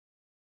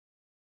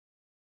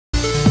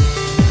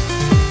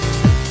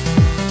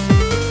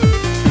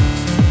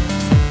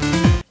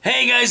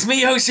Hey guys,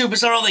 me, your host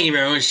Superstar. Thank you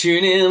very much for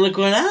tuning in. Look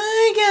what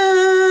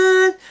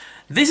I got.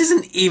 This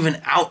isn't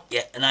even out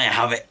yet, and I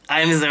have it.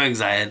 I am so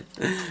excited.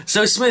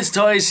 So Smith's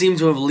Toys seem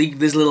to have leaked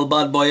this little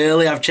bad boy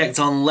early. I've checked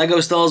on Lego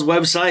Store's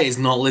website, it's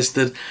not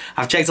listed.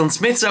 I've checked on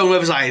Smith's own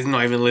website, it's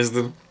not even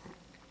listed.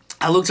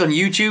 I looked on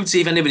YouTube to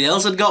see if anybody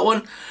else had got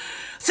one.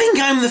 I think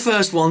I'm the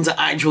first one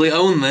to actually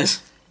own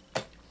this.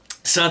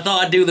 So I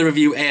thought I'd do the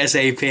review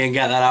ASAP and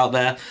get that out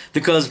there,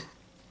 because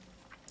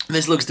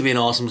this looks to be an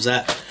awesome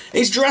set.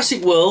 It's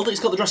Jurassic World,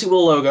 it's got the Jurassic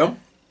World logo,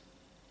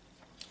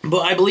 but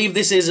I believe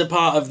this is a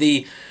part of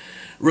the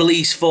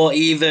release for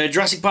either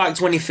Jurassic Park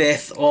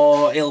 25th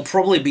or it'll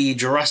probably be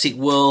Jurassic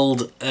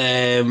World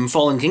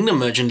Fallen Kingdom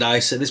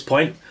merchandise at this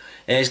point.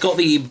 It's got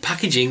the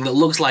packaging that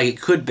looks like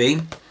it could be.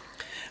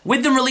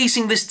 With them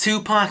releasing this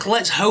 2-pack,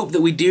 let's hope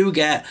that we do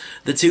get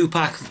the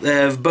 2-pack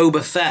of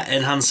Boba Fett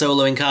and Han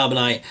Solo in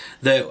Carbonite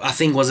that I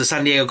think was a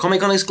San Diego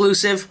Comic-Con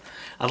exclusive.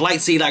 I'd like to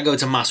see that go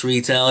to mass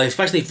retail,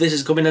 especially if this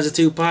is coming as a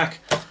 2-pack.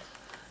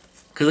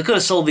 Because they could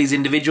have sold these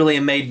individually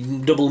and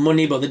made double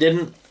money, but they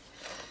didn't,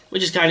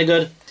 which is kind of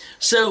good.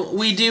 So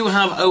we do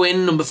have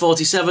Owen number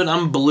 47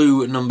 and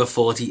Blue number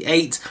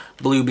 48.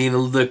 Blue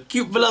being the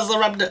cute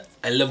Velociraptor.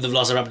 I love the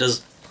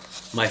Velociraptors.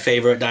 My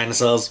favourite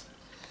dinosaurs.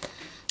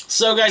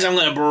 So guys, I'm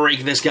going to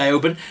break this guy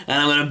open and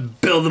I'm going to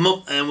build them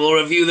up and we'll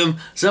review them.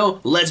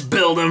 So let's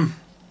build them.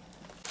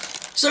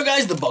 So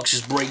guys, the box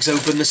just breaks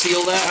open the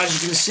seal there,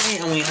 as you can see,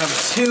 and we have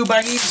 2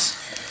 baggies.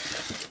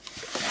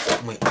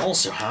 And we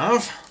also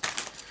have,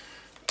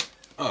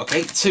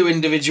 okay, 2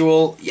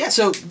 individual, yeah,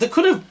 so they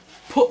could have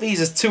put these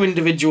as 2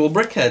 individual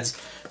Brickheadz,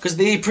 because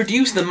they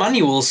produce the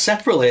manuals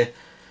separately,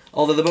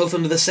 although they're both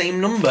under the same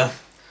number.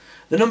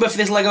 The number for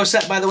this Lego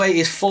set, by the way,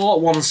 is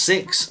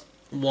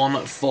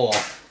 41614.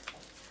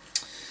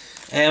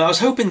 I was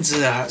hoping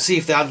to see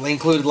if they had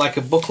included like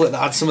a booklet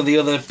that had some of the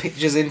other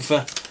pictures in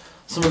for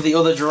some of the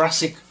other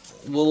Jurassic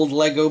World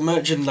Lego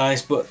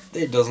merchandise, but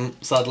it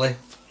doesn't, sadly.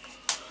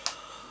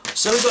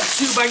 So we've got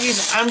 2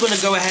 baggies. I'm going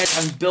to go ahead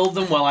and build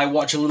them while I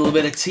watch a little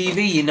bit of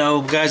TV. You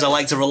know, guys, I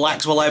like to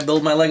relax while I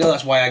build my Lego.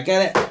 That's why I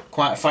get it.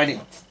 Find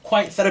it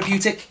quite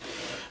therapeutic.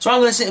 So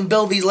I'm going to sit and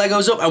build these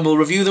Legos up, and we'll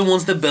review them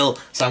once they're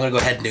built. So I'm going to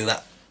go ahead and do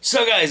that.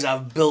 So guys,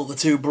 I've built the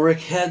 2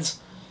 Brickheadz.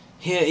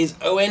 Here is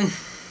Owen,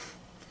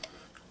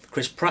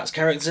 Chris Pratt's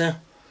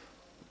character.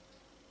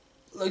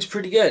 Looks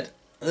pretty good.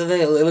 I don't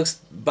think it looks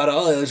bad at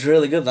all. It looks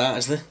really good, that,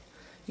 actually.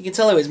 You can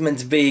tell who it's meant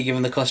to be,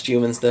 given the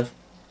costume and stuff.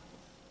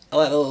 I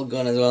like the little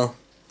gun as well.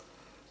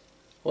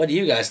 What do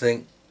you guys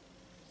think?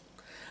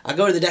 I'll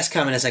go to the desk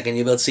cam in a second,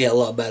 you'll be able to see it a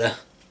lot better.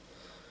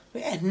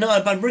 But yeah,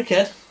 not a bad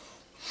Brickhead.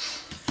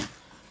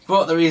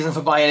 But the reason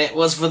for buying it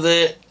was for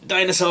the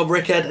dinosaur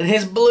Brickhead and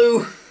his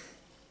blue.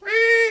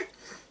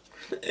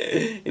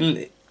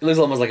 It looks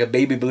almost like a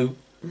baby blue.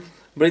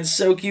 But it's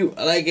so cute,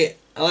 I like it.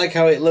 I like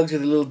how it looks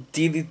with the little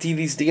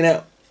teeth sticking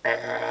out.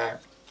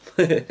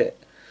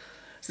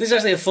 So this is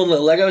actually a fun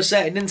little Lego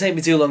set. It didn't take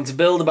me too long to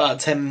build, about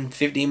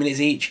 10-15 minutes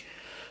each.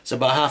 So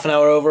about half an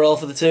hour overall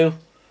for the 2.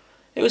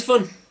 It was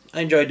fun.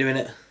 I enjoyed doing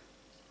it.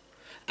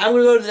 I'm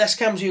going to go to the desk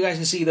cam so you guys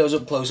can see those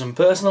up close and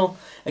personal.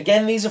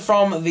 Again, these are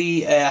from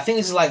the, I think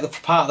this is like the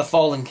part of the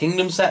Fallen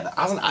Kingdom set that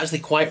hasn't actually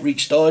quite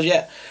reached stores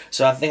yet.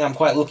 So I think I'm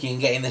quite lucky in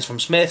getting this from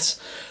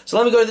Smith's. So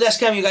let me go to the desk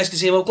cam, you guys can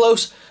see them up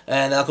close.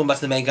 And then I'll come back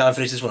to the main cam and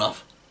finish this one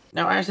off.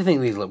 Now I actually think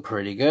these look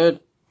pretty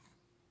good.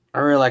 I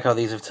really like how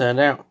these have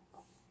turned out.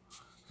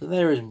 So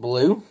there is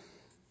Blue.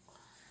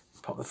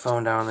 Pop the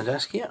phone down on the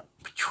desk here.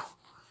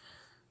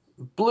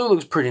 Blue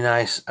looks pretty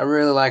nice. I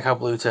really like how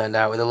Blue turned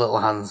out with the little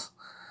hands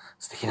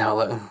sticking out.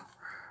 Look.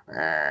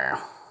 I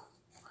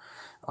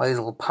like these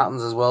little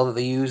patterns as well that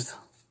they used.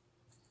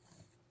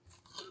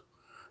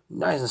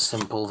 Nice and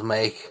simple to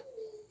make.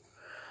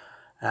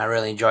 And I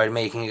really enjoyed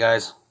making it,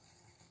 guys.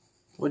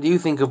 What do you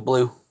think of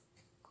Blue?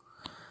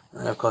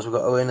 And of course we've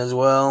got Owen as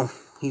well.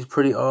 He's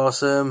pretty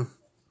awesome.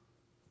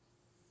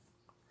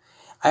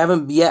 I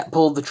haven't yet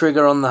pulled the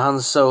trigger on the Han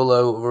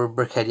Solo or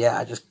Brickhead yet.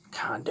 I just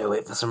can't do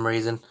it for some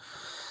reason.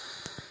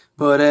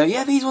 But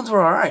yeah, these ones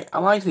were alright. I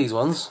like these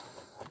ones.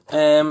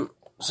 So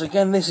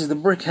again, this is the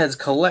Brickheadz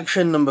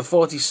collection, number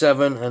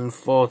 47 and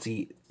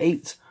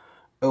 48.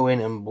 Owen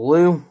and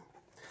Blue.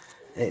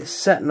 It's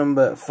set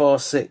number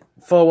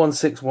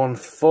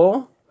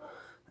 41614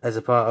 as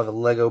a part of the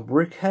Lego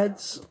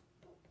Brickheadz.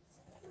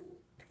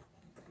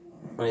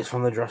 And it's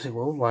from the Jurassic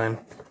World line.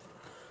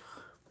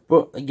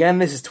 But again,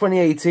 this is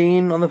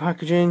 2018 on the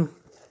packaging.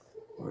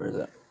 Where is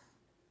it?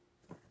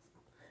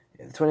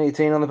 Yeah,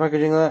 2018 on the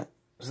packaging there.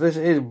 So this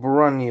is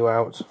brand new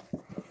out.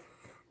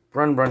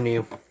 Brand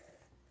new.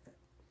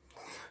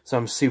 So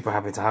I'm super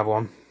happy to have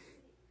one.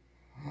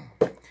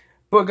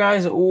 But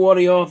guys, what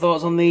are your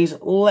thoughts on these?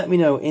 Let me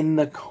know in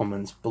the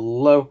comments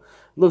below.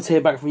 Love to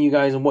hear back from you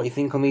guys on what you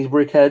think on these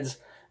Brickheadz.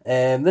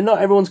 They're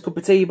not everyone's cup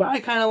of tea, but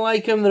I kind of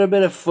like them. They're a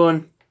bit of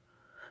fun.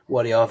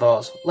 What are your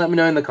thoughts? Let me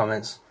know in the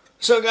comments.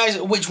 So guys,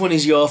 which one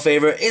is your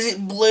favourite? Is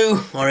it Blue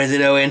or is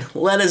it Owen?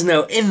 Let us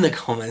know in the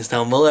comments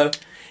down below.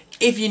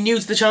 If you're new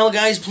to the channel,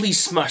 guys, please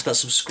smash that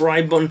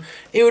subscribe button.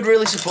 It would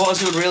really support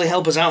us, it would really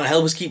help us out and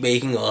help us keep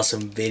making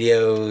awesome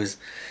videos.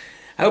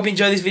 I hope you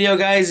enjoyed this video,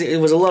 guys. It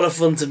was a lot of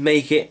fun to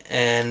make it,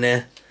 and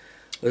it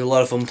was a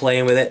lot of fun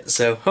playing with it.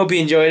 So, hope you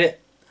enjoyed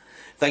it.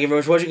 Thank you very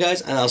much for watching,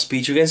 guys, and I'll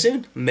speak to you again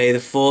soon. May the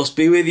Force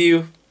be with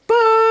you.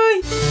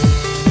 Bye!